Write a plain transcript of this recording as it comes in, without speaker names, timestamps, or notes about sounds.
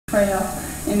trail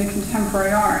in the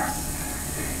contemporary arts.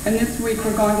 And this week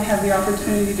we're going to have the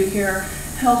opportunity to hear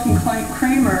Hilton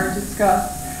Kramer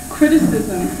discuss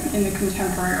criticism in the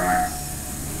contemporary arts.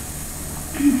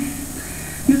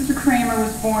 Mr. Kramer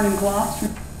was born in Gloucester.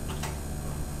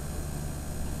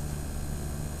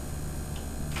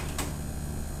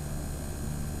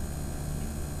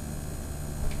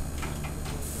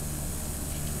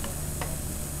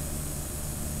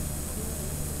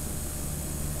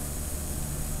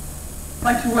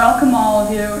 I'd like to welcome all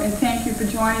of you and thank you for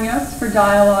joining us for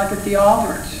Dialogue at the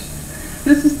Aldrich.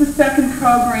 This is the second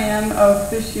program of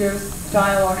this year's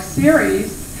Dialogue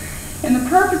series, and the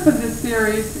purpose of this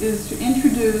series is to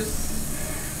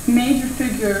introduce major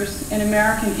figures in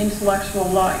American intellectual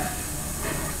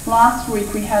life. Last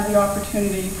week we had the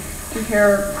opportunity to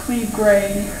hear Cleve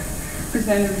Gray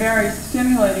present a very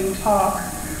stimulating talk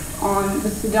on the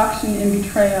seduction and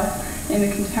betrayal in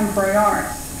the contemporary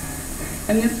arts.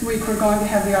 And this week we're going to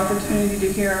have the opportunity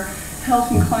to hear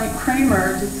Hilton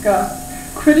Kramer discuss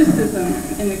criticism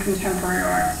in the contemporary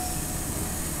arts.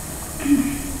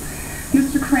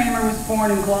 Mr. Kramer was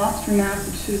born in Gloucester,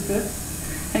 Massachusetts,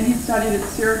 and he studied at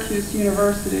Syracuse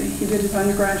University. He did his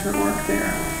undergraduate work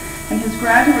there. And his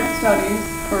graduate studies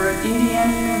were at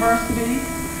Indiana University,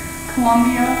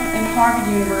 Columbia, and Harvard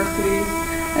universities,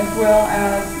 as well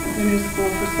as the New School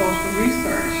for Social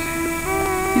Research.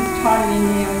 He's taught at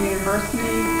Indiana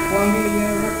University,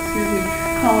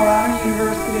 Colorado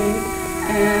University,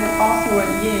 and also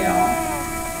at Yale.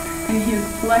 And he has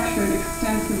lectured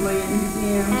extensively at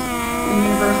museums and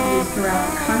universities throughout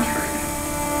the country.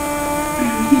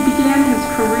 He began his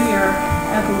career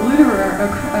as a literary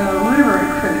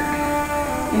critic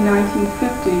in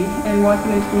 1950, and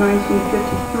wasn't until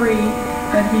 1953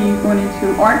 that he went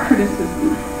into art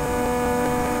criticism.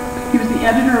 He was the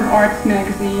editor of Arts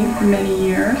magazine for many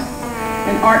years,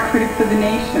 and art critic for The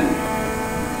Nation.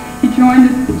 He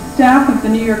joined the staff of the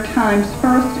New York Times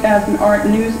first as an art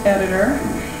news editor,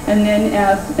 and then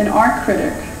as an art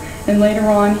critic. And later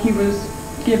on he was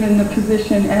given the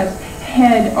position as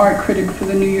head art critic for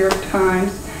the New York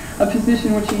Times, a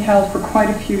position which he held for quite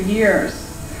a few years.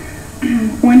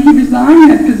 When he resigned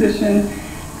that position,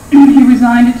 he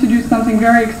resigned it to do something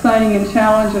very exciting and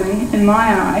challenging in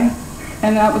my eyes,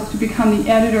 and that was to become the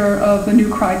editor of the New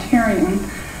Criterion,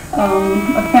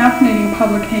 a fascinating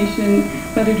publication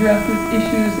that addresses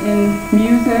issues in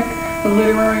music, the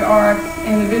literary arts,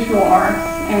 and the visual arts,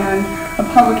 and a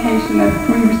publication that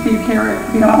we receive here at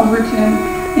the Aldrich and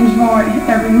enjoy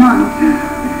every month.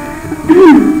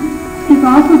 He's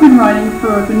also been writing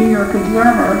for the New York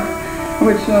Observer,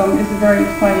 which is a very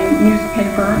exciting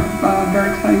newspaper,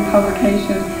 very exciting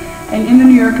publication. And in the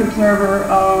New York Observer,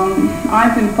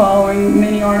 I've been following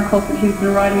many articles that he's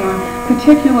been writing on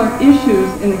particular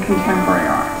issues in the contemporary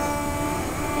arts.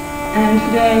 And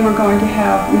today we're going to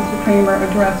have Mr. Kramer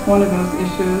address one of those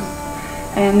issues,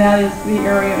 and that is the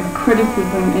area of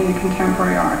criticism in the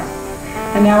contemporary arts.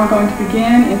 And now we're going to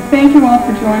begin, and thank you all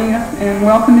for joining us, and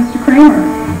welcome Mr. Kramer.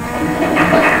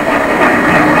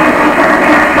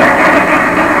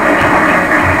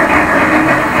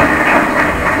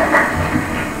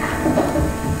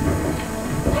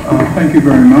 Thank you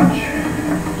very much.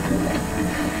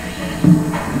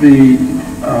 The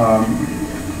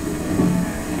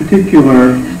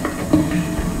particular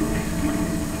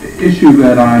issue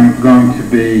that I'm going to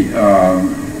be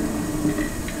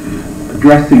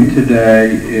addressing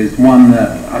today is one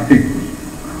that I think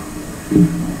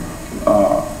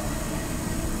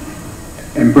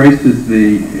embraces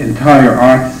the entire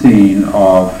art scene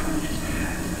of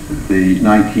the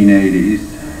 1980s.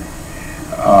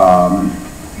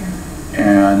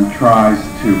 And tries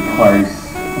to place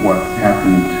what's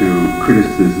happened to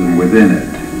criticism within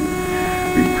it,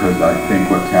 because I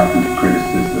think what's happened to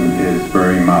criticism is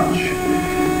very much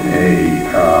a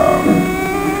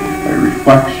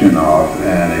reflection of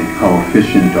and a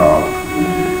coefficient of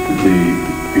the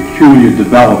peculiar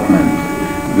development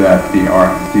that the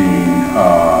art scene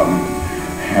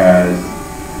has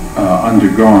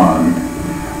undergone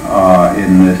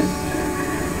in this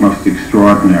most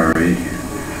extraordinary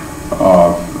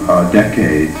of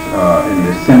decades in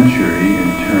this century, in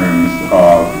terms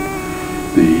of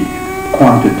the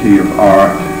quantity of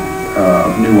art,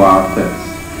 of new art that's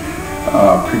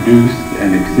produced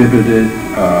and exhibited,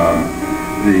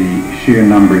 the sheer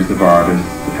numbers of artists,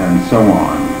 and so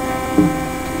on.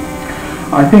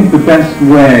 I think the best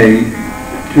way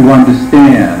to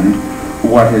understand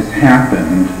what has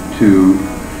happened to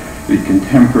the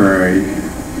contemporary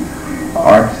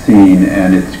art scene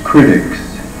and its critics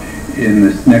in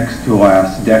this next to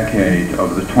last decade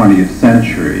of the 20th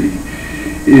century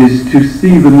is to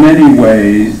see the many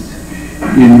ways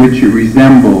in which it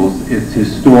resembles its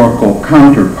historical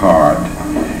counterpart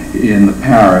in the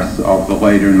Paris of the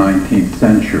later 19th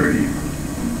century.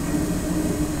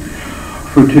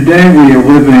 For today we are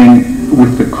living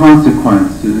with the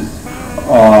consequences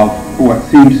of what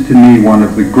seems to me one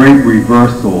of the great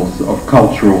reversals of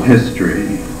cultural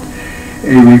history.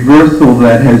 A reversal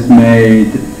that has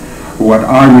made what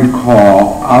I would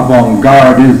call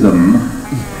avant-gardism,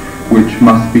 which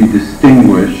must be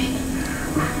distinguished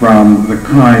from the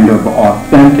kind of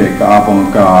authentic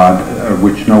avant-garde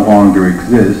which no longer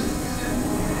exists,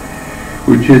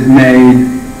 which has made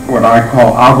what I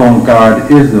call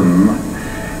avant-gardism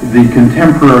the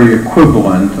contemporary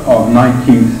equivalent of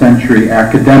 19th century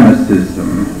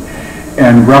academicism,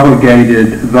 and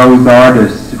relegated those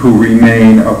artists who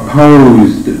remain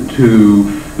opposed to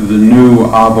the new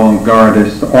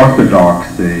avant-gardist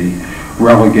orthodoxy,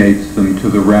 relegates them to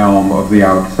the realm of the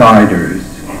outsiders.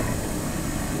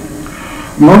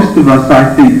 Most of us,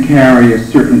 I think, carry a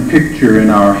certain picture in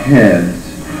our heads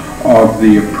of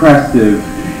the oppressive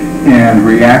and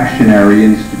reactionary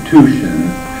institutions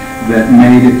that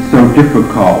made it so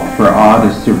difficult for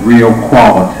artists of real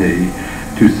quality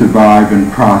to survive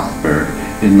and prosper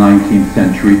in 19th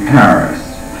century Paris.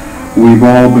 We've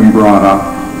all been brought up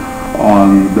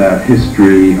on that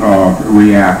history of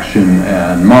reaction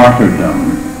and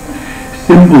martyrdom.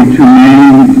 Simply to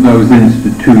name those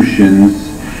institutions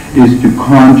is to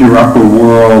conjure up a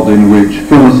world in which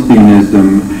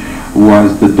Philistinism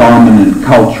was the dominant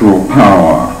cultural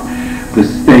power. The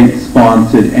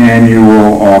state-sponsored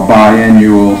annual or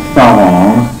biannual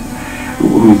salons,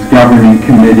 whose governing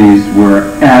committees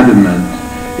were adamant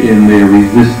in their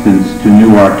resistance to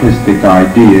new artistic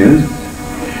ideas,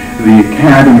 the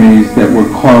academies that were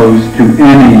closed to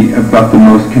any but the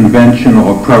most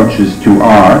conventional approaches to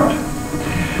art,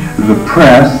 the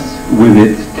press with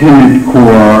its timid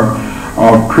core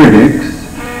of critics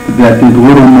that did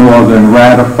little more than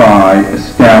ratify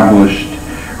established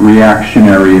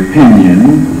reactionary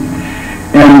opinion,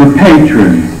 and the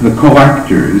patrons, the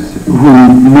collectors, who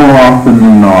more often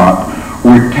than not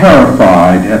were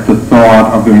terrified at the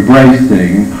thought of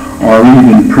embracing or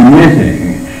even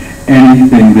permitting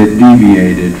anything that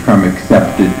deviated from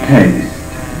accepted taste.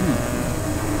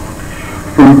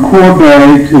 From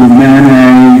Courbet to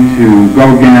Manet to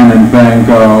Gauguin and Van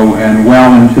Gogh, and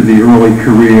well into the early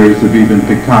careers of even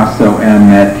Picasso and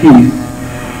Matisse,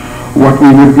 what we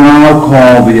would now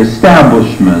call the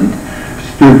establishment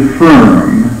stood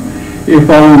firm, if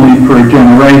only for a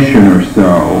generation or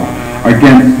so,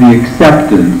 against the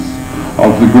acceptance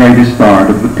of the greatest art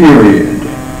of the period.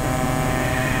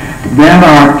 That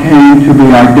art came to be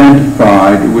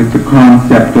identified with the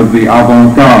concept of the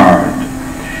avant-garde,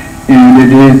 and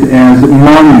it is as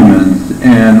monuments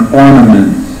and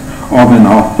ornaments of an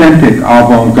authentic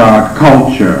avant-garde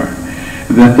culture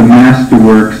that the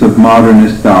masterworks of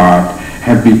modernist art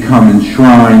have become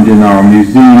enshrined in our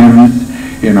museums,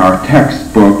 in our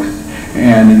textbooks,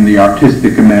 and in the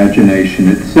artistic imagination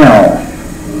itself.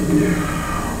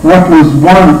 What was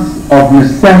once of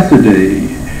necessity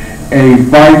a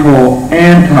vital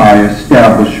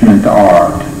anti-establishment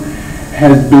art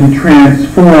has been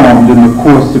transformed in the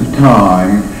course of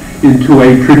time into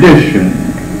a tradition.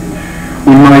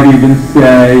 We might even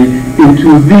say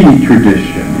into the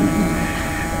tradition.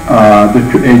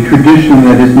 A tradition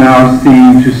that is now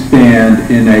seen to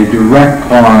stand in a direct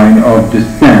line of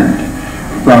descent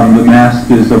from the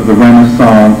masters of the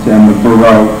Renaissance and the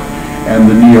Baroque and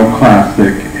the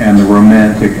Neoclassic and the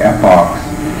Romantic epochs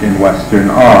in Western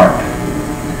art.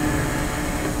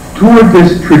 Toward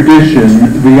this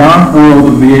tradition, the art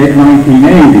world of the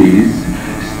 1980s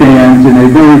stands in a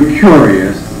very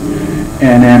curious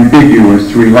and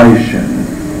ambiguous relation.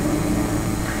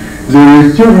 There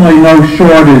is certainly no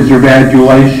shortage of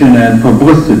adulation and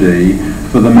publicity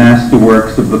for the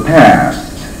masterworks of the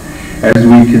past, as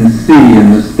we can see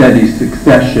in the steady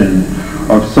succession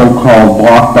of so-called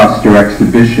blockbuster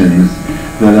exhibitions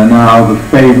that are now the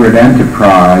favorite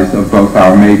enterprise of both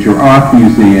our major art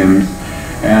museums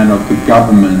and of the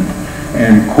government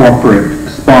and corporate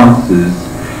sponsors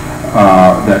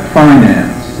that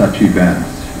finance such events.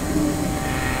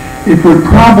 It would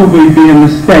probably be a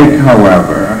mistake,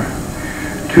 however,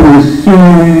 to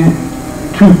assume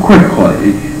too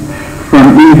quickly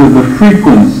from either the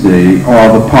frequency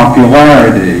or the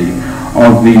popularity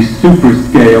of these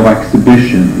superscale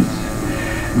exhibitions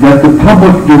that the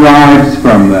public derives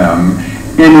from them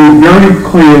any very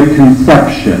clear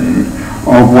conception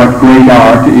of what great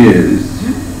art is.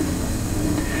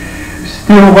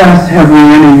 Still less have we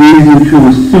any reason to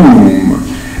assume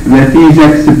that these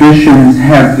exhibitions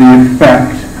have the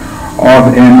effect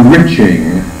of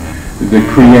enriching the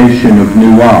creation of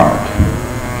new art.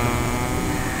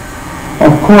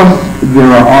 Of course,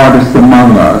 there are artists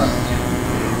among us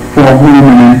for whom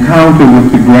an encounter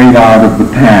with the great art of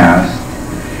the past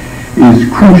is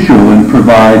crucial in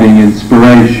providing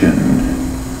inspiration,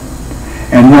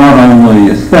 and not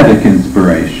only aesthetic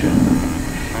inspiration.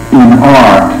 In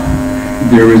art,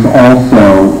 there is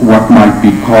also what might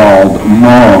be called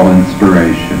moral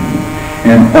inspiration,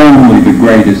 and only the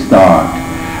greatest art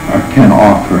can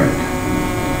offer it.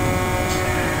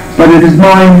 But it is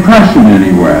my impression,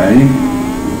 anyway,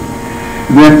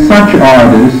 that such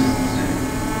artists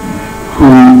who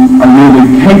are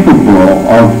really capable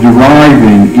of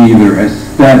deriving either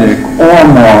aesthetic or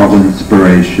moral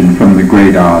inspiration from the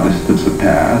great artists of the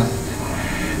past,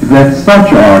 that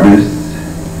such artists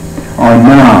are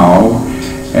now,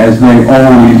 as they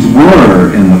always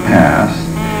were in the past,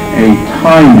 a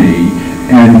tiny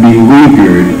and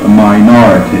beleaguered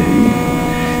minority,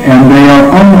 and they are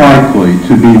unlikely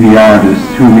to be the artists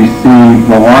who receive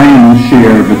the lion's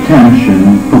share of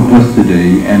attention,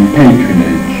 publicity, and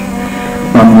patronage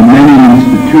from the many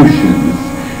institutions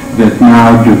that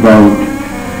now devote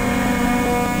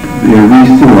their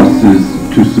resources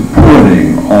to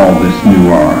supporting all this new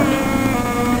art.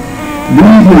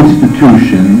 These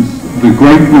institutions, the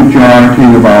great majority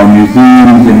of our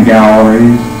museums and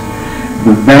galleries,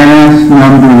 the vast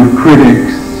number of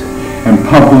critics and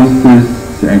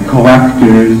publicists and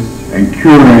collectors and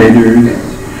curators,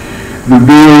 the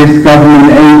various government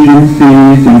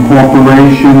agencies and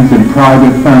corporations and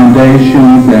private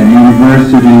foundations and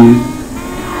universities,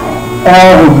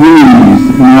 all of these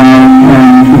now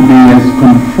tend to be as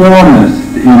conformist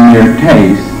in their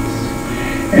tastes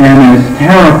and as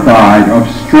terrified of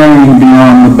straying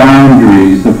beyond the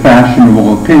boundaries of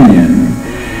fashionable opinion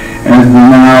as the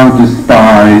now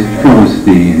despised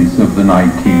Philistines of the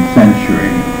 19th century.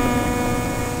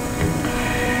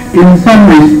 In some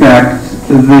respects,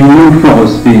 the new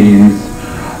Philistines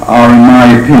are, in my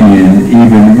opinion,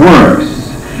 even worse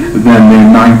than their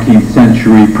 19th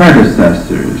century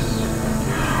predecessors.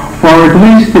 For at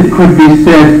least it could be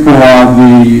said for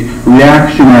the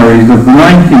reactionaries of the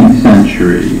 19th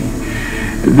century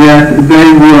that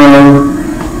they were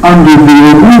under the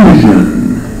illusion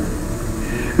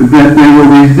that they were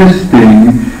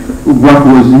resisting what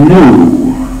was new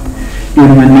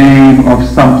in the name of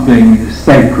something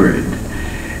sacred,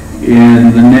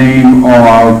 in the name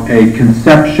of a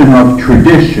conception of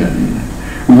tradition,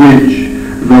 which,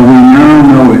 though we now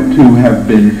know it to have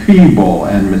been feeble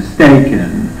and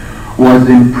mistaken, was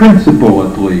in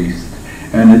principle at least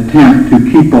an attempt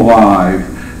to keep alive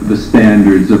the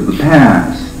standards of the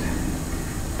past.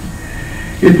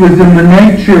 It was in the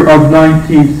nature of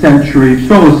 19th century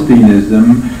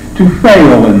Philistinism to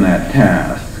fail in that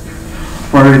task,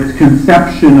 for its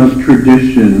conception of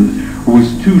tradition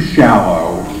was too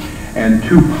shallow and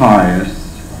too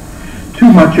pious,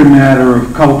 too much a matter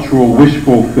of cultural wish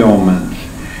fulfillment,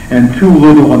 and too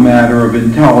little a matter of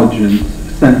intelligence,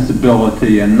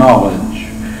 sensibility, and knowledge,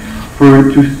 for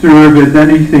it to serve as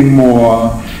anything more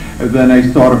than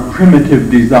a sort of primitive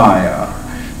desire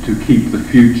to keep the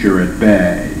future at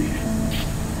bay.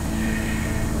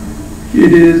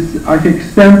 It is, I think,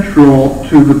 central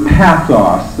to the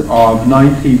pathos of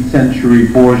 19th century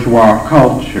bourgeois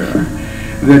culture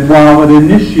that while it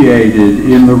initiated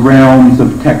in the realms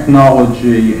of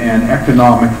technology and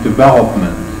economic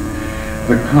development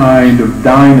the kind of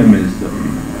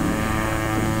dynamism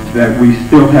that we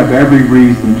still have every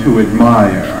reason to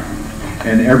admire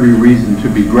and every reason to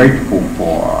be grateful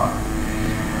for,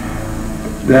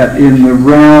 that in the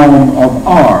realm of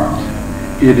art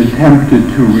it attempted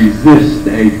to resist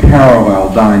a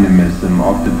parallel dynamism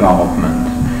of development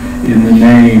in the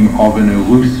name of an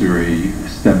illusory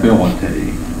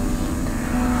stability.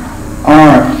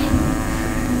 Art,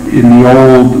 in the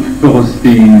old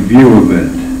Philistine view of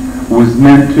it, was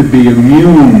meant to be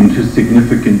immune to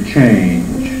significant change,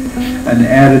 an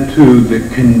attitude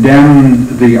that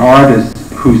condemned the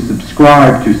artists who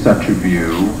subscribed to such a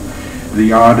view,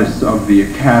 the artists of the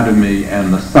academy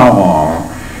and the salon,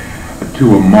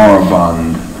 to a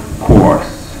moribund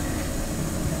course.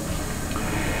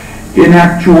 In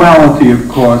actuality, of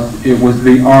course, it was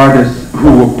the artists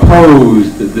who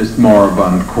opposed this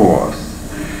moribund course,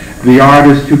 the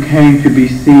artists who came to be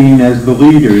seen as the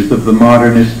leaders of the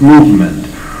modernist movement,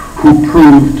 who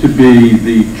proved to be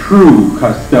the true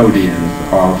custodians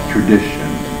of tradition,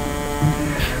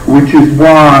 which is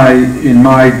why, in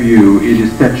my view, it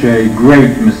is such a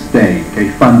great mistake,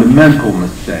 a fundamental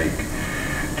mistake,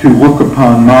 to look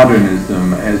upon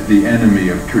modernism as the enemy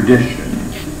of tradition.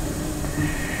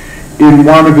 In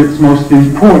one of its most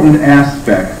important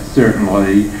aspects,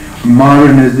 certainly,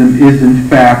 Modernism is in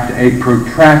fact a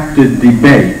protracted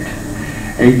debate,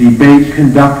 a debate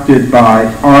conducted by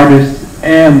artists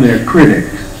and their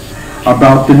critics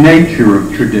about the nature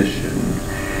of tradition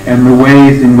and the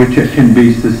ways in which it can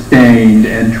be sustained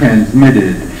and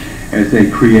transmitted as a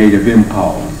creative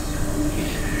impulse.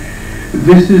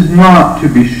 This is not, to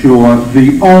be sure,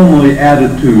 the only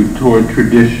attitude toward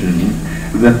tradition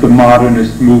that the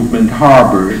modernist movement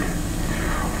harbored,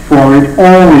 for it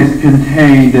always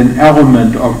contained an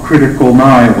element of critical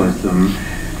nihilism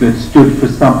that stood for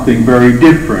something very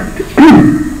different,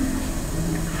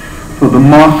 for the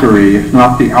mockery, if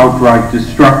not the outright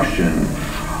destruction,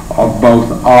 of both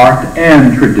art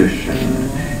and tradition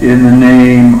in the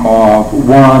name of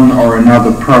one or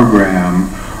another program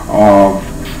of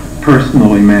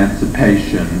personal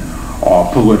emancipation or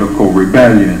political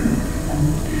rebellion.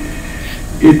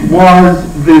 It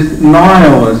was this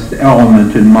nihilist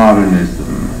element in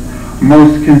modernism,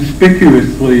 most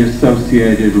conspicuously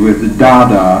associated with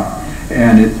Dada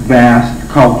and its vast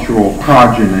cultural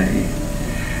progeny,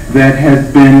 that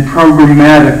has been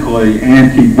programmatically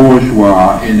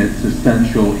anti-bourgeois in its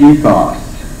essential ethos,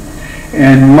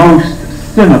 and most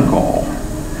cynical,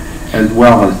 as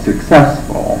well as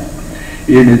successful,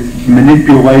 in its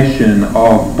manipulation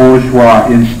of bourgeois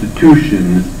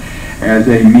institutions as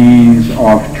a means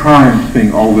of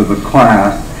triumphing over the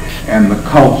class and the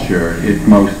culture it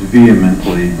most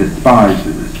vehemently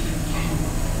despises.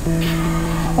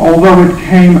 Although it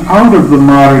came out of the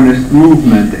modernist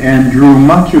movement and drew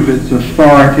much of its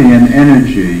authority and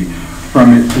energy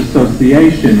from its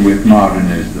association with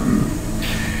modernism,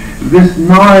 this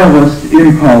nihilist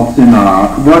impulse in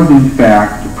art was in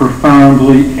fact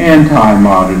profoundly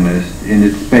anti-modernist in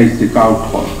its basic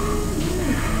outlook.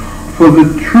 For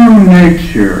the true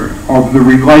nature of the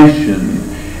relation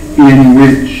in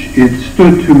which it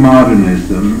stood to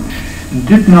modernism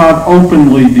did not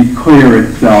openly declare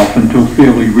itself until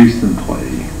fairly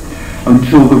recently,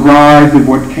 until the rise of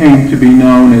what came to be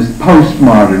known as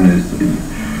postmodernism,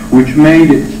 which made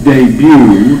its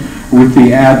debut with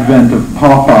the advent of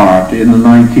pop art in the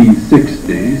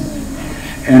 1960s,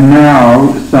 and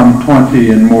now, some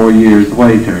 20 and more years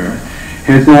later,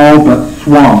 has all but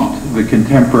swamped the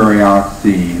contemporary art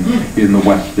scene in the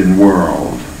Western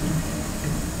world.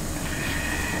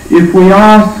 If we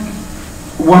ask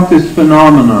what this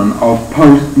phenomenon of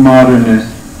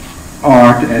postmodernist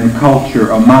art and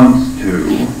culture amounts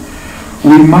to,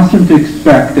 we mustn't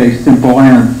expect a simple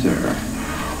answer,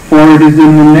 for it is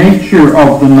in the nature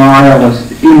of the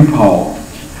nihilist impulse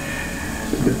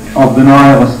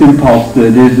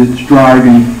that is its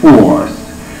driving force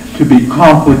to be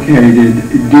complicated,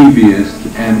 devious,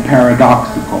 and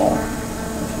paradoxical.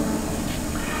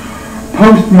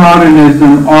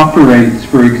 Postmodernism operates,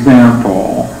 for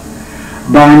example,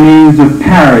 by means of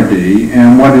parody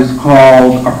and what is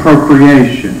called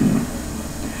appropriation.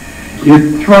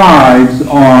 It thrives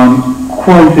on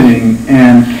quoting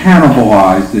and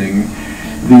cannibalizing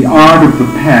the art of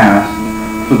the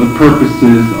past for the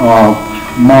purposes of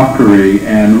mockery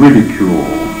and ridicule.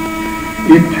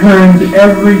 It turns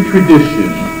every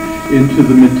tradition into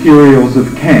the materials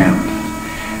of camp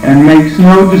and makes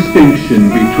no distinction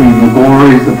between the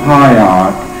glories of high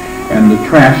art and the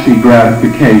trashy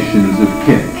gratifications of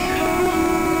kitsch.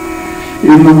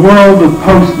 In the world of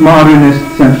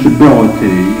postmodernist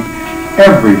sensibility,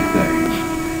 everything,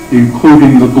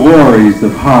 including the glories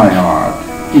of high art,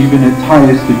 even its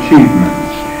highest achievements,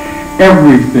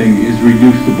 everything is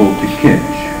reducible to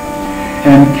kitsch,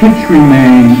 and kitsch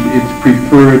remains its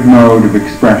preferred mode of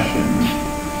expression.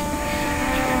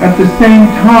 At the same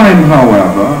time,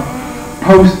 however,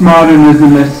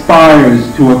 postmodernism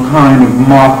aspires to a kind of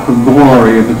mock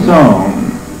glory of its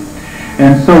own,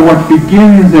 and so what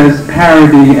begins as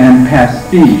parody and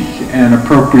pastiche and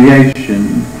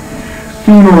appropriation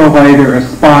sooner or later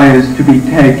aspires to be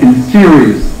taken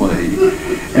seriously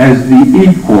as the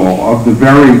equal of the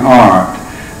very art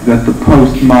that the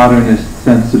postmodernist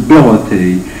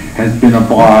sensibility has been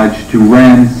obliged to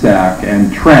ransack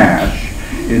and trash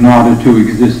in order to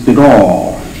exist at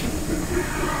all.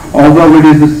 Although it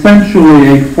is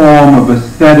essentially a form of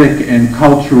aesthetic and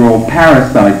cultural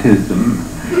parasitism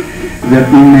that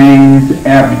remains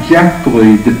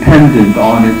abjectly dependent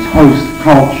on its host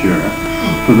culture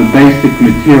for the basic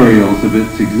materials of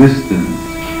its existence,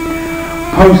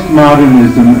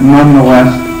 postmodernism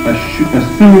nonetheless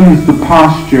assumes the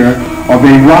posture of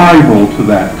a rival to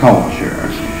that culture,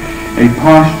 a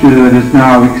posture that is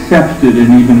now accepted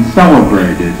and even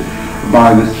celebrated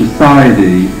by the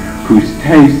society whose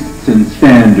tastes and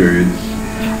standards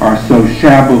are so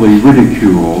shabbily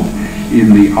ridiculed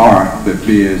in the art that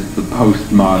bears the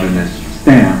postmodernist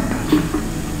stamp.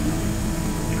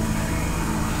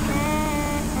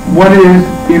 What is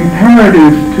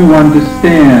imperative to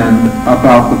understand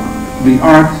about the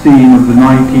art scene of the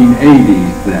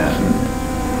 1980s then,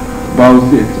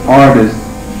 both its artists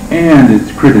and its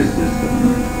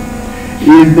criticism,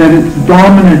 is that its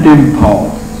dominant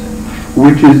impulse,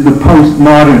 which is the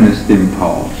postmodernist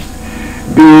impulse,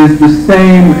 bears the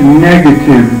same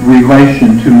negative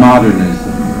relation to modernism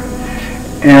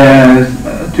as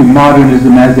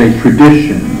a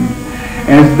tradition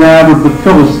as that of the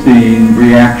Philistine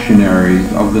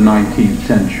reactionaries of the 19th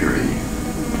century.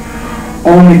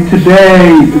 Only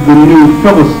today the new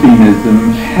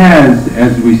Philistinism has,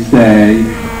 as we say,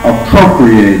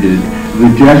 appropriated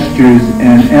the gestures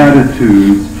and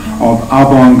attitudes of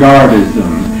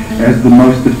avant-gardism as the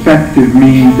most effective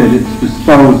means at its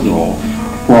disposal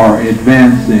for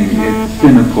advancing its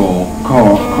cynical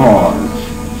cause.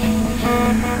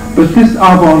 But this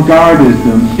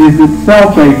avant-gardism is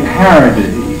itself a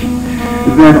parody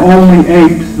that only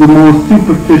apes the more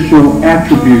superficial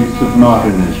attributes of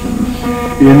modernism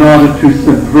in order to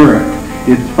subvert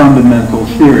its fundamental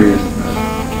seriousness.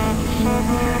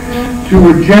 To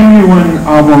a genuine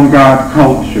avant-garde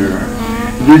culture,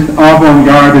 this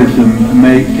avant-gardism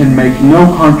can make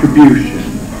no contribution,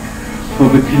 for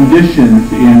the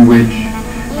conditions in which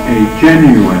a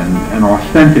genuine and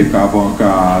authentic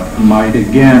avant-garde might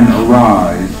again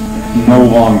arise no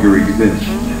longer exist.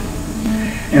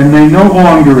 And they no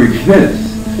longer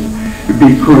exist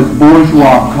because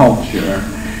bourgeois culture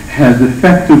has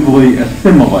effectively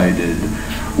assimilated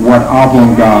what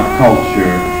avant-garde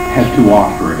culture had to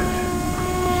offer it.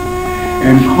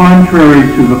 And contrary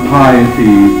to the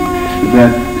pieties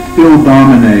that still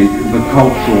dominate the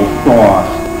cultural thought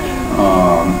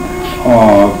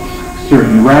of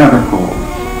certain radicals,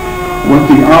 what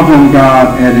the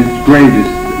avant-garde at its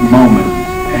greatest moments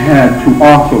had to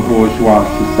offer bourgeois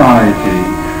society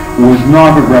was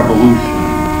not a revolution,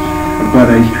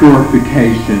 but a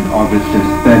purification of its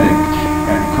aesthetic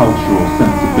and cultural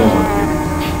sensibility.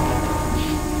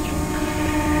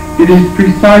 It is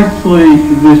precisely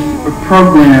this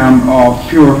program of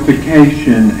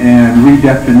purification and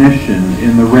redefinition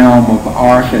in the realm of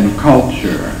art and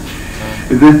culture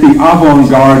that the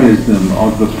avant-gardism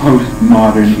of the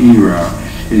postmodern era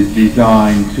is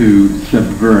designed to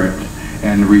subvert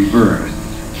and reverse.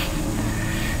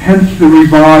 Hence the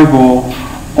revival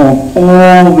of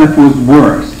all that was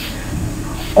worst,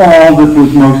 all that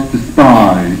was most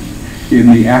despised in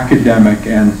the academic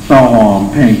and salon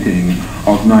painting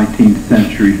of 19th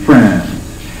century France,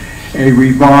 a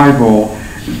revival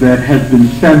that had been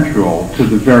central to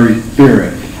the very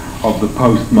spirit of the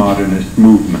postmodernist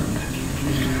movement.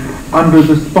 Under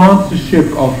the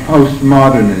sponsorship of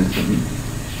postmodernism,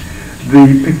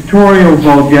 the pictorial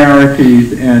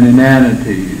vulgarities and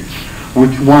inanities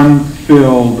which once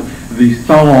filled the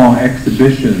salon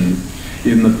exhibitions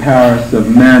in the Paris of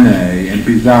Manet and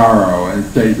Pissarro and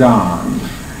Cézanne,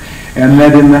 and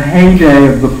that in the heyday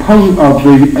of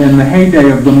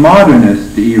the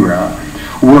modernist era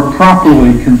were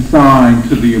properly consigned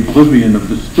to the oblivion of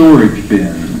the storage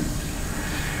bins,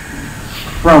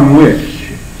 from which,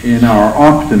 in our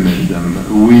optimism,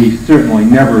 we certainly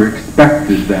never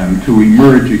expected them to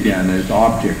emerge again as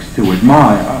objects to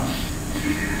admire.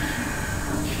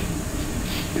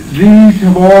 These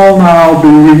have all now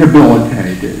been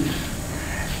rehabilitated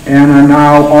and are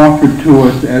now offered to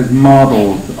us as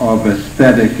models of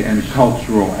aesthetic and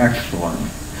cultural excellence.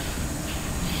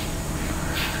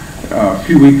 A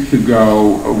few weeks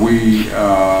ago, we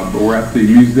were at the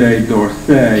Musée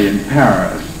d'Orsay in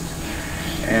Paris,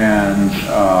 and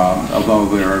although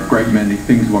there are a great many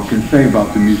things one can say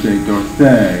about the Musée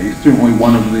d'Orsay, certainly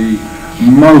one of the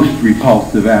most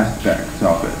repulsive aspects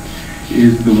of it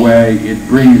is the way it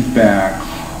brings back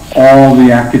all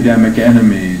the academic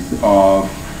enemies of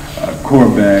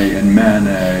Courbet and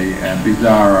Manet and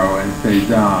Pissarro and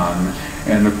Cézanne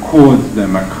and accords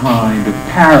them a kind of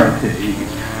parity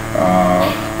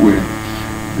with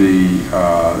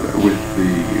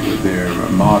their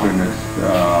modernist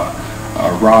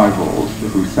rivals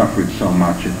who suffered so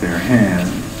much at their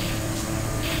hands.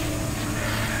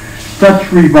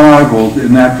 Such revivals,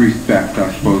 in that respect,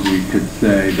 I suppose we could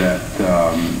say that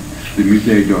the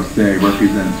Musée d'Orsay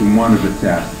represents in one of its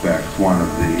aspects one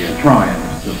of the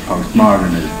triumphs of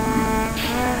postmodernism.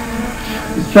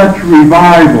 Such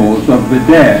revivals of the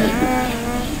dead,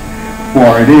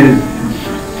 for it is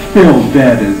still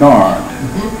dead as art,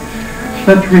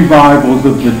 such revivals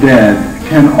of the dead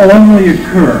can only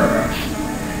occur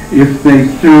if they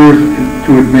serve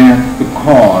to advance the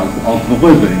cause of the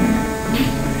living.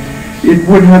 It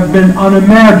would have been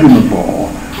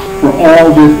unimaginable for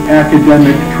all this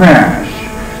academic trash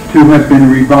to have been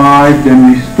revived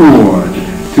and restored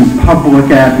to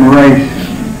public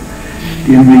admiration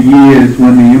in the years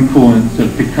when the influence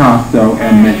of Picasso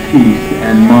and Matisse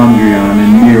and Mondrian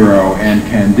and Miro and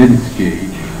Kandinsky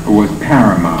was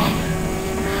paramount.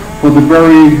 For the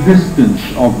very existence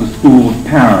of the School of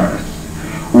Paris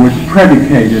was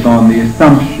predicated on the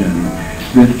assumption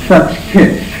that such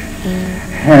kitsch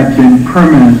had been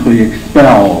permanently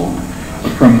expelled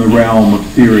from the realm of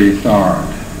serious art.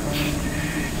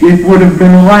 It would have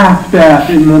been laughed at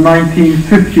in the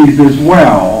 1950s as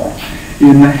well,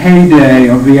 in the heyday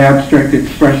of the abstract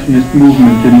expressionist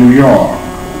movement in New York.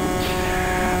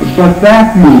 But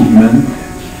that movement,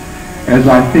 as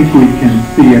I think we can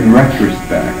see in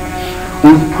retrospect,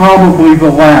 was probably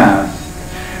the last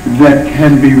that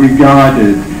can be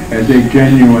regarded as a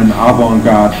genuine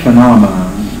avant-garde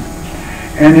phenomenon.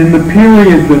 And in the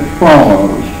period that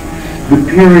followed, the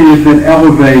period that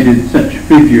elevated such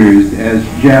figures as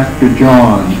Jasper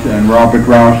Johns and Robert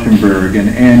Rauschenberg and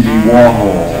Andy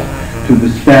Warhol to the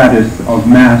status of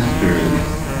masters,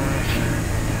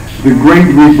 the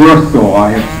great reversal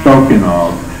I have spoken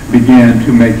of began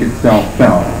to make itself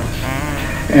felt.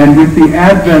 And with the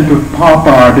advent of pop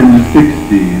art in the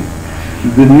 60s,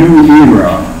 the new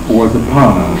era was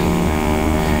upon us.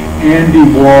 Andy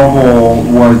Warhol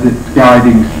was its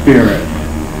guiding spirit.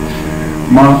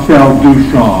 Marcel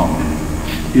Duchamp,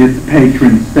 its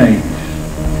patron saint,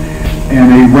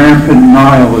 and a rampant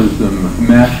nihilism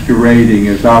masquerading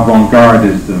as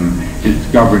avant-gardism, its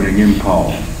governing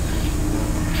impulse.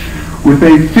 With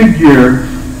a figure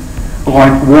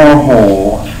like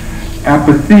Warhol,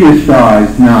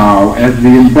 apatheicized now as the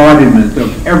embodiment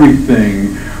of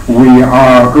everything we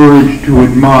are urged to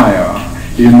admire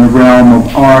in the realm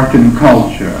of art and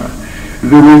culture,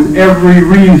 there was every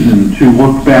reason to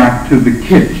look back to the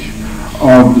kitsch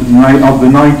of the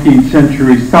 19th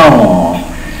century salon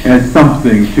as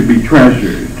something to be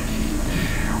treasured.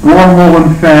 Warhol,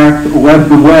 in fact, led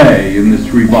the way in this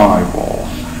revival.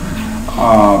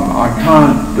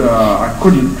 I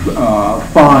couldn't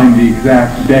find the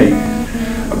exact date,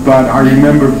 but I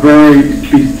remember very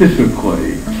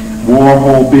specifically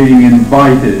Warhol being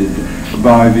invited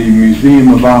by the Museum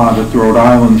of Art at the Rhode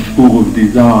Island School of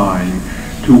Design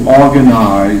to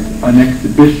organize an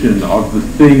exhibition of the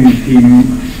things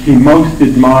he most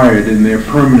admired in their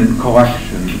permanent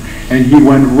collection. And he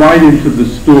went right into the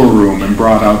storeroom and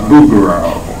brought out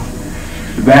Bouguereau.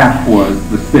 That was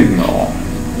the signal.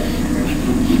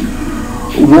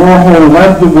 Warhol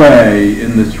led the way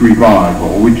in this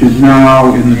revival, which is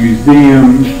now in the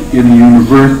museums, in the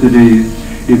universities,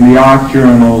 in the art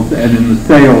journals, and in the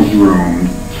sales rooms,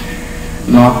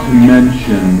 not to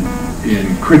mention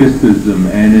in criticism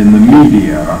and in the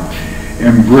media,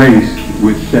 embraced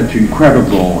with such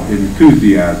incredible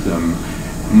enthusiasm,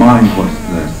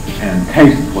 mindlessness, and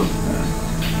tastelessness.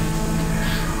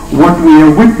 What we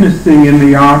are witnessing in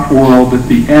the art world at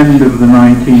the end of the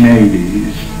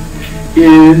 1980s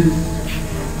is,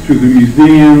 through the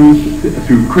museums,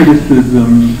 through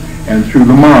criticism, and through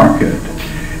the market,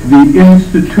 the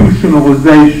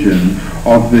institutionalization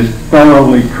of this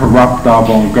thoroughly corrupt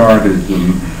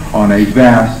avant-gardism on a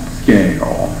vast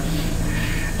scale.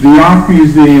 The art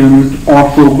museums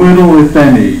offer little, if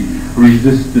any,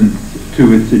 resistance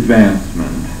to its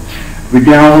advancement. The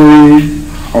galleries,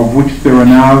 of which there are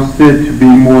now said to be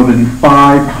more than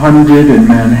 500 in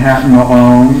Manhattan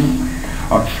alone,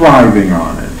 are thriving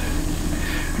on it.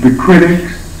 The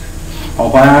critics,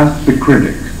 alas, the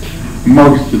critics,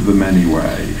 most of them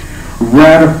anyway,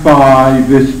 ratify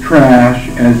this trash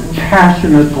as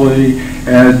passionately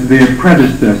as their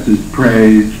predecessors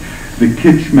praised the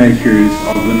kitsch makers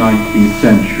of the 19th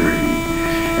century.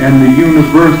 And the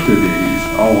universities,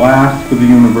 alas for the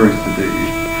universities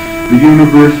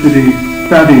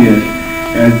study it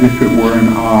as if it were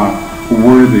an art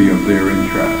worthy of their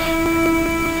interest.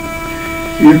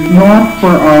 If not for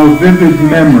our vivid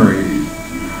memories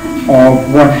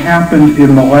of what happened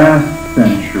in the last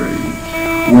century,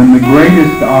 when the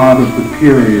greatest art of the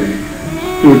period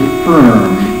stood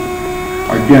firm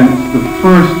against the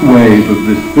first wave of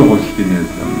this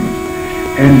Philistinism,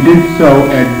 and did so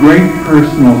at great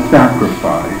personal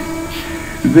sacrifice,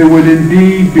 there would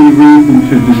indeed be reason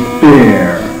to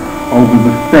despair over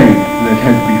the fate that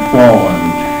has befallen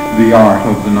the art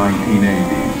of the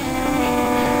 1980s.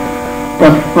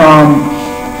 But from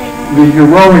the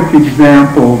heroic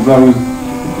example those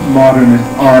modernist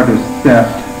artists set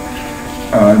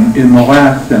in the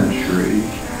last century,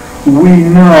 we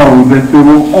know that there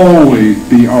will always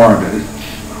be artists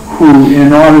who,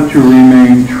 in order to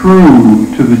remain true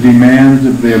to the demands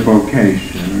of their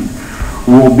vocation,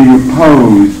 will be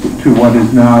opposed to what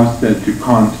is now said to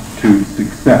constitute to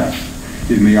success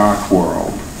in the art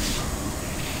world.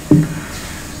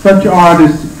 Such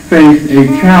artists face a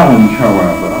challenge,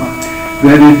 however,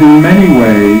 that is in many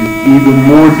ways even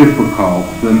more difficult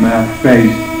than that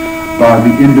faced by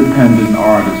the independent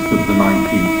artists of the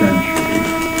 19th century.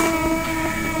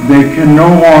 They can no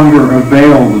longer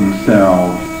avail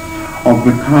themselves of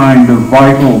the kind of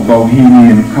vital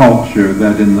bohemian culture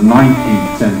that in the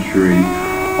 19th century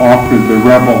offered the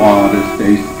rebel artist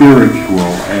a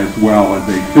spiritual as well as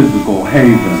a physical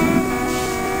haven.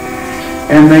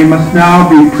 And they must now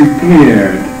be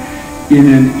prepared in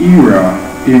an era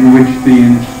in which the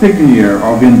insignia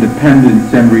of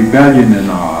independence and rebellion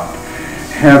in art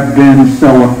have been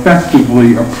so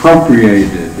effectively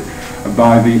appropriated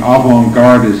by the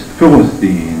avant-gardist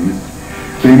Philistines.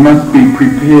 They must be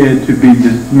prepared to be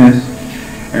dismissed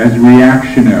as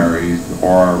reactionaries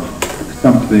or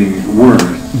something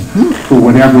worse for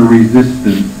whatever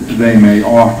resistance they may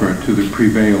offer to the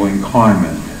prevailing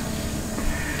climate.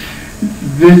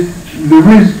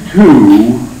 There is,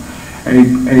 too,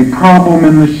 a problem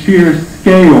in the sheer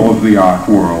scale of the art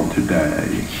world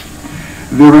today.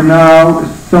 There are now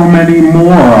so many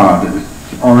more artists,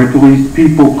 or at least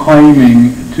people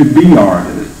claiming to be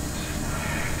artists,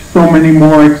 so many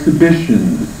more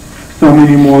exhibitions, so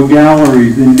many more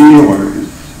galleries and dealers,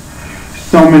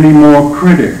 so many more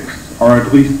critics, or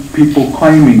at least people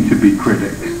claiming to be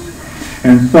critics,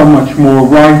 and so much more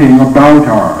writing about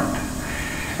art,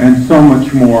 and so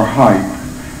much more hype,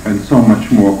 and so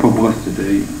much more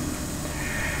publicity.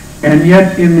 And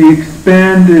yet in the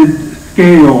expanded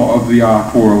scale of the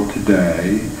art world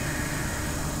today,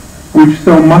 which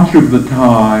so much of the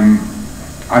time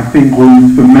I think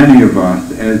looms for many of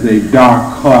us as a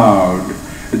dark cloud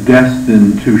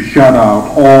destined to shut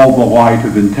out all the light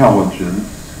of intelligence,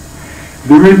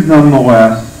 there is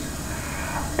nonetheless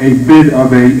a bit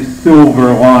of a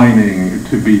silver lining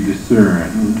to be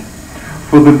discerned.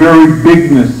 For the very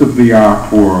bigness of the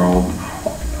art world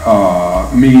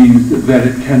means that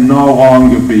it can no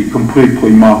longer be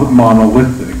completely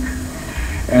monolithic,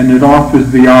 and it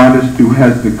offers the artist who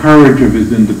has the courage of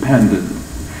his independence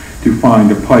to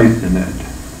find a place in it.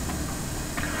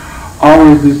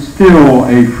 Ours is still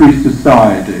a free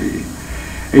society,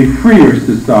 a freer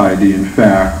society, in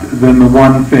fact, than the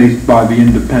one faced by the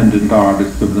independent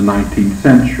artists of the 19th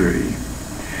century.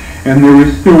 And there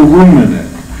is still room in it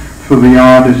for the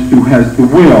artist who has the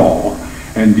will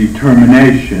and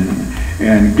determination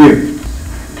and gifts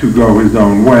to go his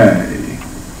own way.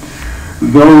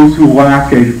 Those who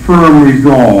lack a firm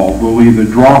resolve will either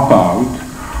drop out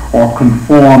or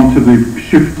conform to the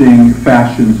shifting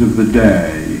fashions of the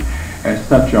day, as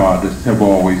such artists have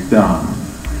always done.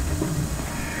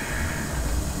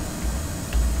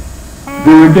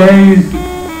 There are days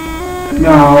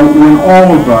now when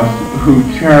all of us who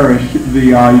cherish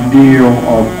the ideal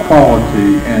of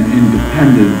quality and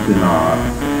independence in art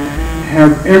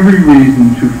have every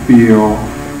reason to feel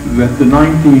that the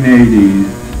 1980s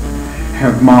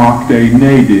have marked a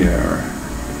nadir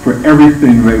for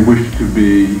everything they wish to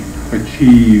be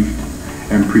achieved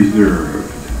and preserved.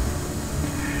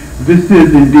 This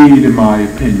is indeed, in my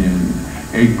opinion,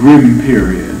 a grim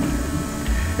period,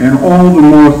 and all the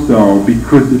more so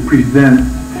because it presents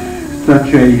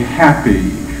such a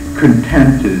happy,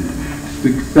 contented,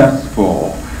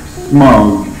 successful,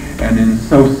 smug, and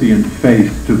insouciant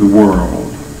face to the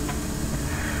world.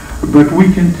 But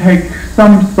we can take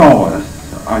some solace,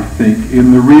 I think,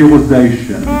 in the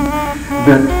realization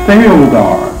that failed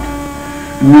art,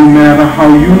 no matter how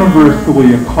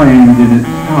universally acclaimed in its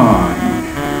time,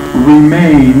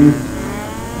 remains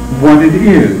what it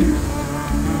is,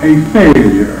 a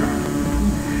failure,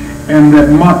 and that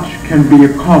much can be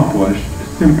accomplished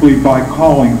simply by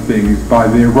calling things by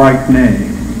their right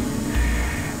name.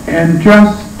 And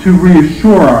just to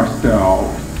reassure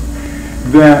ourselves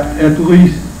that at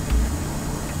least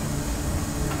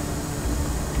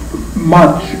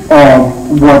much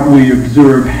of what we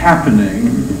observe happening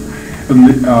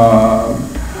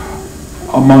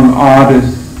among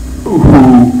artists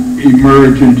who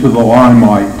emerge into the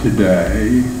limelight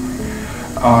today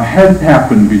has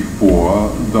happened before,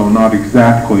 though not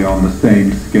exactly on the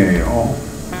same scale.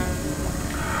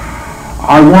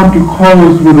 I want to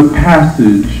close with a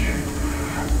passage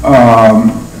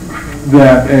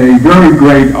that a very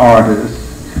great artist,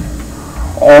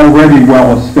 already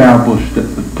well established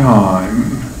at the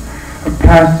time, a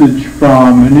passage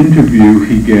from an interview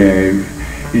he gave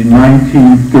in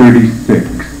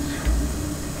 1936,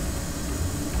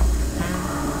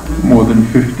 more than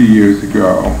 50 years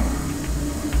ago.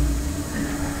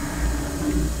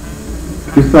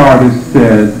 This artist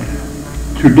said,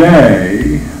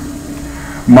 "Today,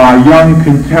 My young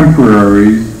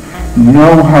contemporaries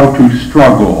know how to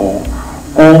struggle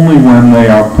only when they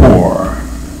are poor.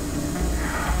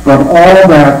 But all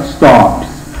that stops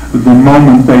the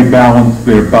moment they balance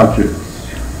their budgets.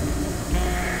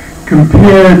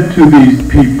 Compared to these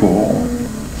people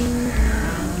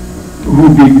who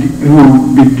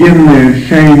begin their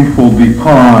shameful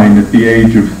decline at the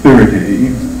age of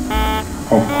 30,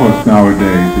 of course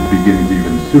nowadays it begins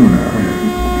even sooner,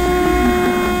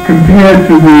 compared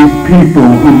to these people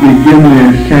who begin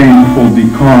their shameful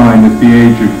decline at the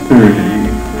age of 30,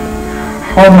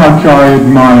 how much I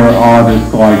admire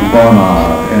artists like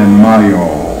Bonnard and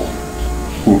Maillot,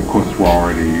 who of course were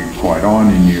already quite on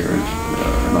in years,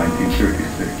 1936.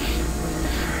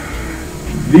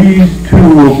 These two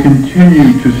will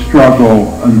continue to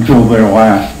struggle until their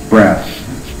last breath.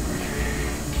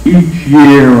 Each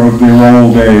year of their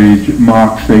old age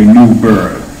marks a new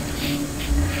birth.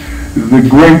 The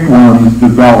great ones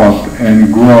develop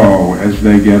and grow as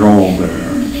they get older.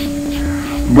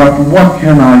 But what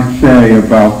can I say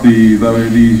about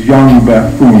these young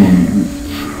buffoons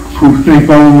who think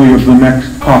only of the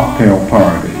next cocktail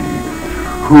party,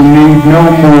 who need no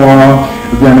more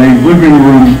than a living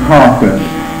room carpet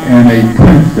and a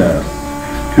princess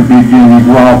to begin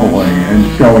groveling and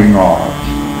showing off?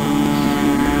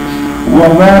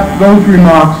 Well, those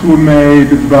remarks were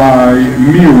made by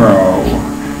Miro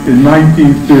in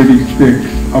 1936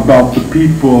 about the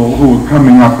people who were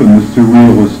coming up in the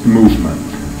Surrealist movement.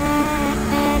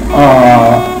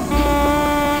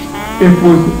 It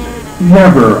was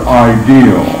never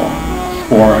ideal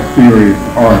for a serious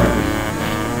artist.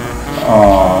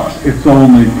 It's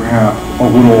only perhaps a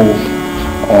little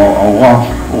or a lot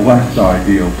less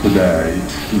ideal today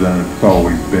than it's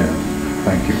always been.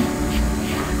 Thank you.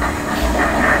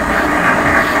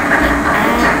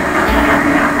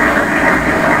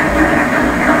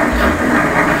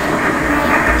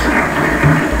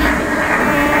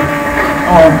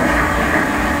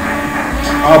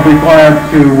 I'll be glad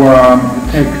to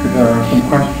take some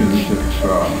questions if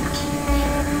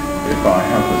I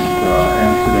haven't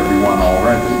answered everyone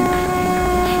already.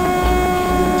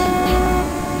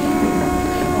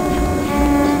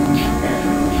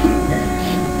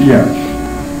 Yes.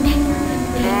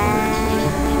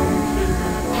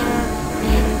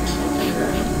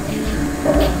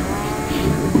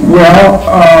 Well,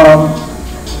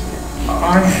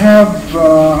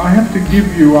 I have to give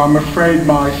you, I'm afraid,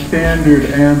 my standard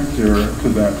answer to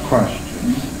that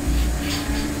question,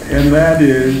 and that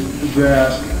is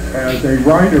that as a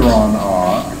writer on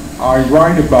art, I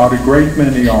write about a great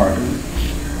many artists,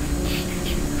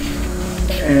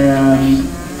 and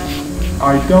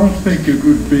I don't think it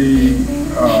would be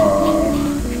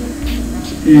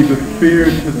either fair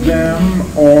to them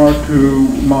or to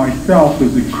myself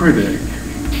as a critic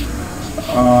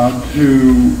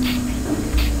to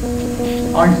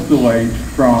isolate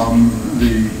from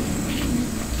the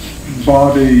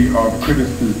body of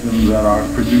criticism that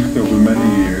I've produced over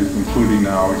many years, including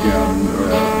now again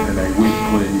in a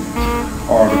weekly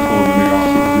article in the New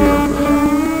York Observer,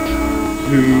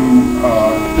 to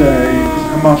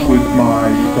come up with my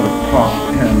sort of top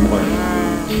 10 list.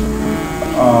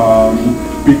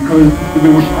 Because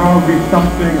there would probably be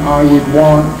something I would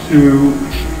want to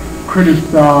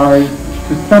criticize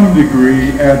to some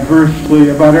degree adversely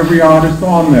about every artist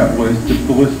on that list if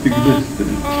the list existed.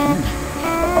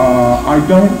 I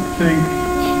don't think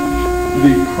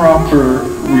the proper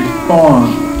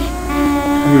response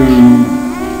to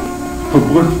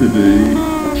publicity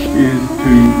is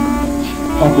to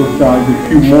publicize a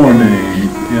few more names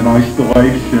in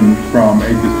isolation from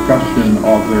a discussion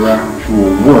of their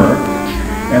actual work,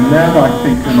 and that I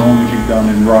think can only be done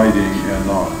in writing and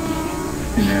not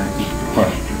in answers to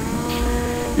questions.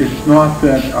 It's not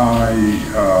that I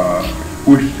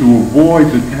wish to avoid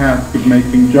the task of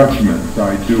making judgments.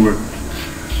 I do it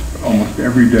almost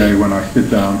every day when I sit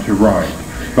down to write.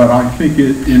 But I think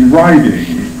in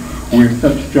writing, where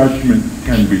such judgments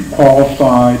can be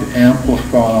qualified,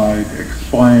 amplified,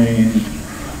 explained,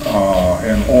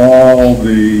 and all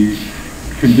the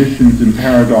conditions and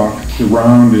paradox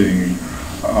surrounding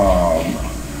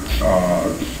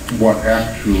what a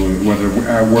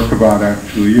work of art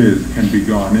actually is can be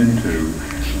gone into,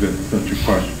 that such a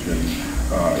question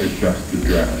is best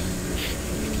addressed.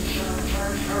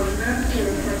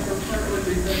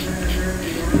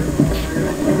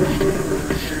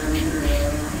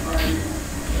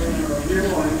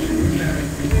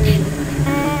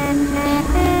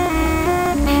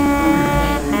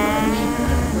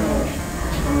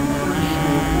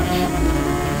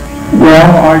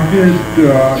 Well, I did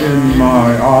in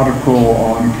my article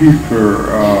on Kiefer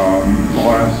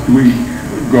last week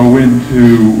go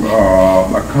into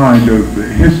a kind of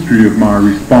history of my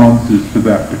responses to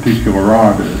that particular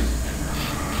artist,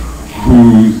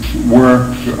 whose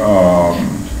work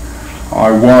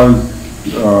I was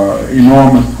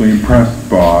enormously impressed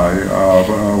by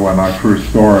when I first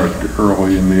saw it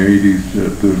early in the 80s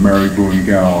at the Mary Boone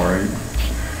Gallery.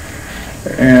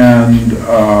 And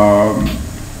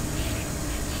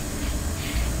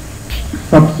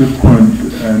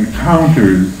subsequent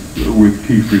encounters with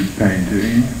Kiefer's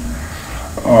painting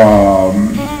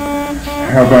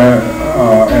have,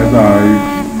 as I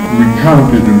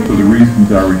recounted, and for the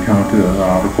reasons I recounted in the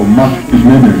article, much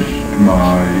diminished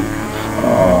my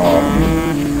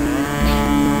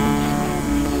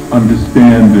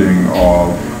understanding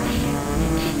of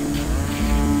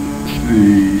the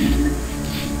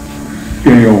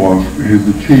scale of his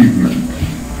achievement.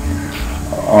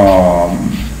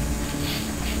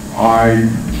 I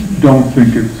don't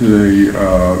think it's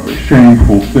a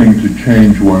shameful thing to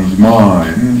change one's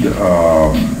mind.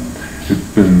 It's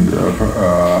been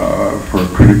for a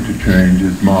critic to change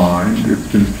his mind. It's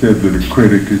been said that a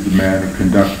critic is a man who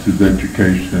conducts his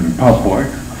education in public.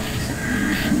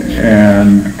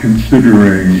 And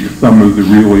considering some of the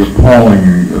really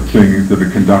appalling things that are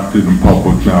conducted in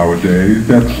public nowadays,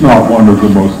 that's not one of the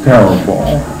most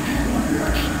terrible.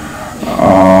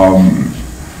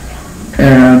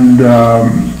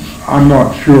 I'm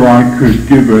not sure I could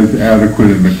give as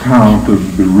adequate an account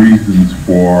of the reasons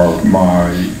for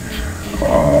my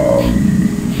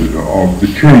of the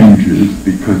changes,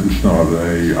 because it's not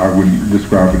I wouldn't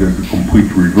describe it as a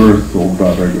complete reversal,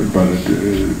 but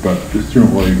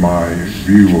certainly my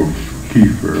view of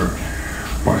Kiefer,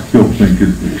 who I still think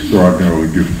is an extraordinarily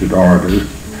gifted artist,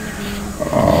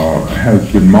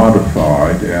 has been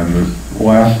modified. And this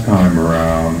last time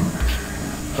around,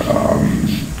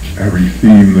 having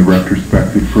seen the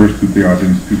retrospective first at the Art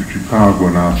Institute of Chicago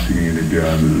and now seeing it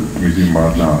again at the Museum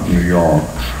of Art in New York,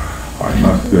 I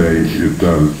must say it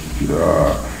does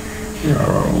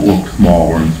look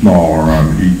smaller and smaller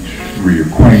on each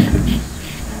reacquaintance.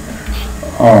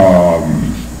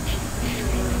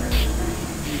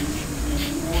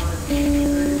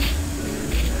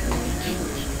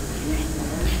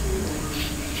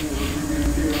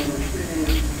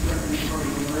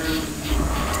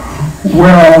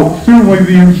 Well, certainly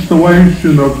the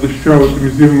installation of the show at the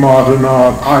Museum of Modern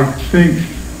Art, I think,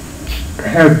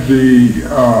 had the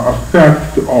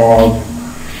effect of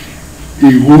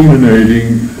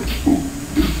illuminating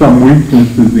some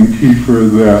weaknesses in Kiefer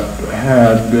that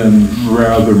had been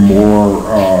rather more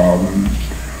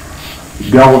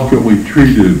delicately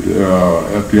treated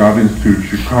at the Art Institute of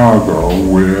Chicago,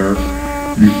 where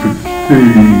you could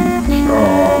see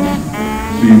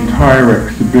the entire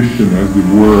exhibition, as it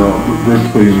were,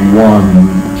 virtually in one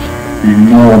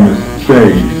enormous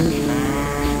space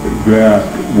that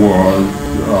was,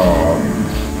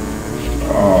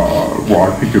 well,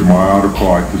 I think in my article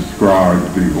I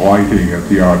described the lighting at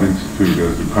the Art Institute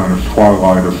as a kind of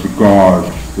Twilight of the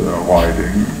Gods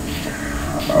lighting.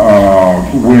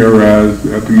 Whereas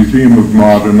at the Museum of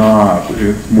Modern Art,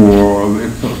 it's more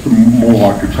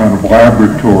like a kind of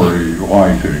laboratory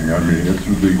lighting. I mean,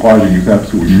 the lighting is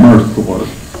absolutely merciless,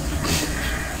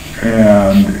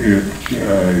 and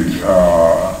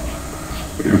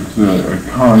it's a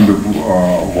kind of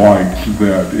light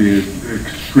that is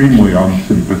extremely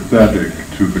unsympathetic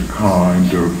to the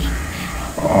kind of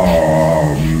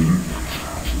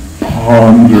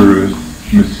ponderous,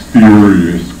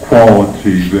 mysterious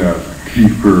quality that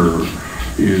Kiefer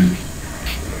is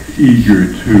eager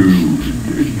to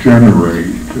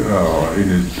generate in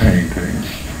his painting.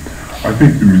 I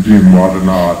think the Museum of Modern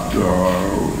Art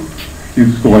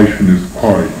installation is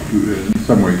in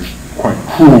some ways, quite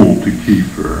cruel to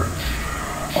Kiefer.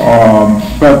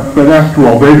 But after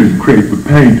all, they didn't create the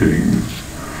paintings.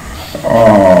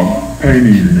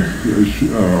 Paintings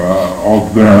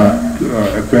of that,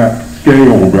 at that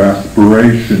scale of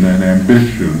aspiration and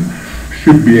ambition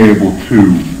should be able to,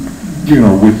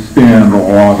 withstand a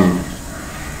lot of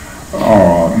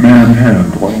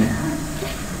manhandling.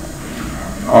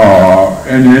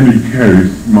 In any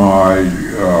case, my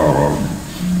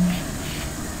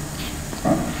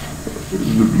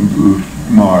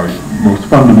most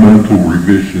fundamental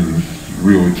revisions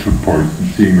really took place in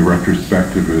seeing the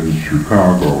retrospective in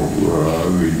Chicago.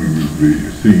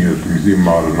 Seeing it at the Museum of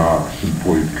Modern Art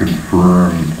simply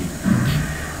confirmed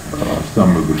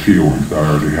some of the feelings I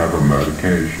already had on that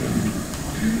occasion.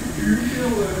 Do you feel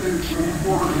that it's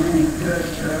important that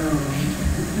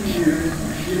he is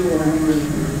dealing with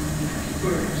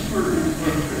certain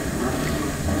subjects?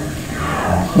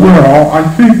 Well, I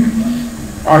think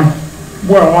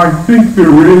Well, I think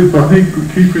there is. I think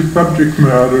Keefer's subject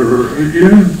matter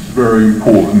is very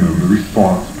important in the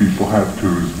response people have to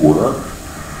his work.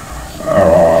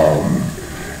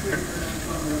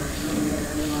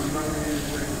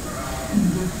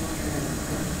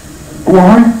 Well,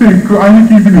 I think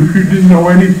even if you didn't know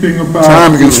anything about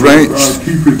Time constraints.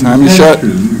 Keefer's Time is shut.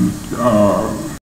 intentions,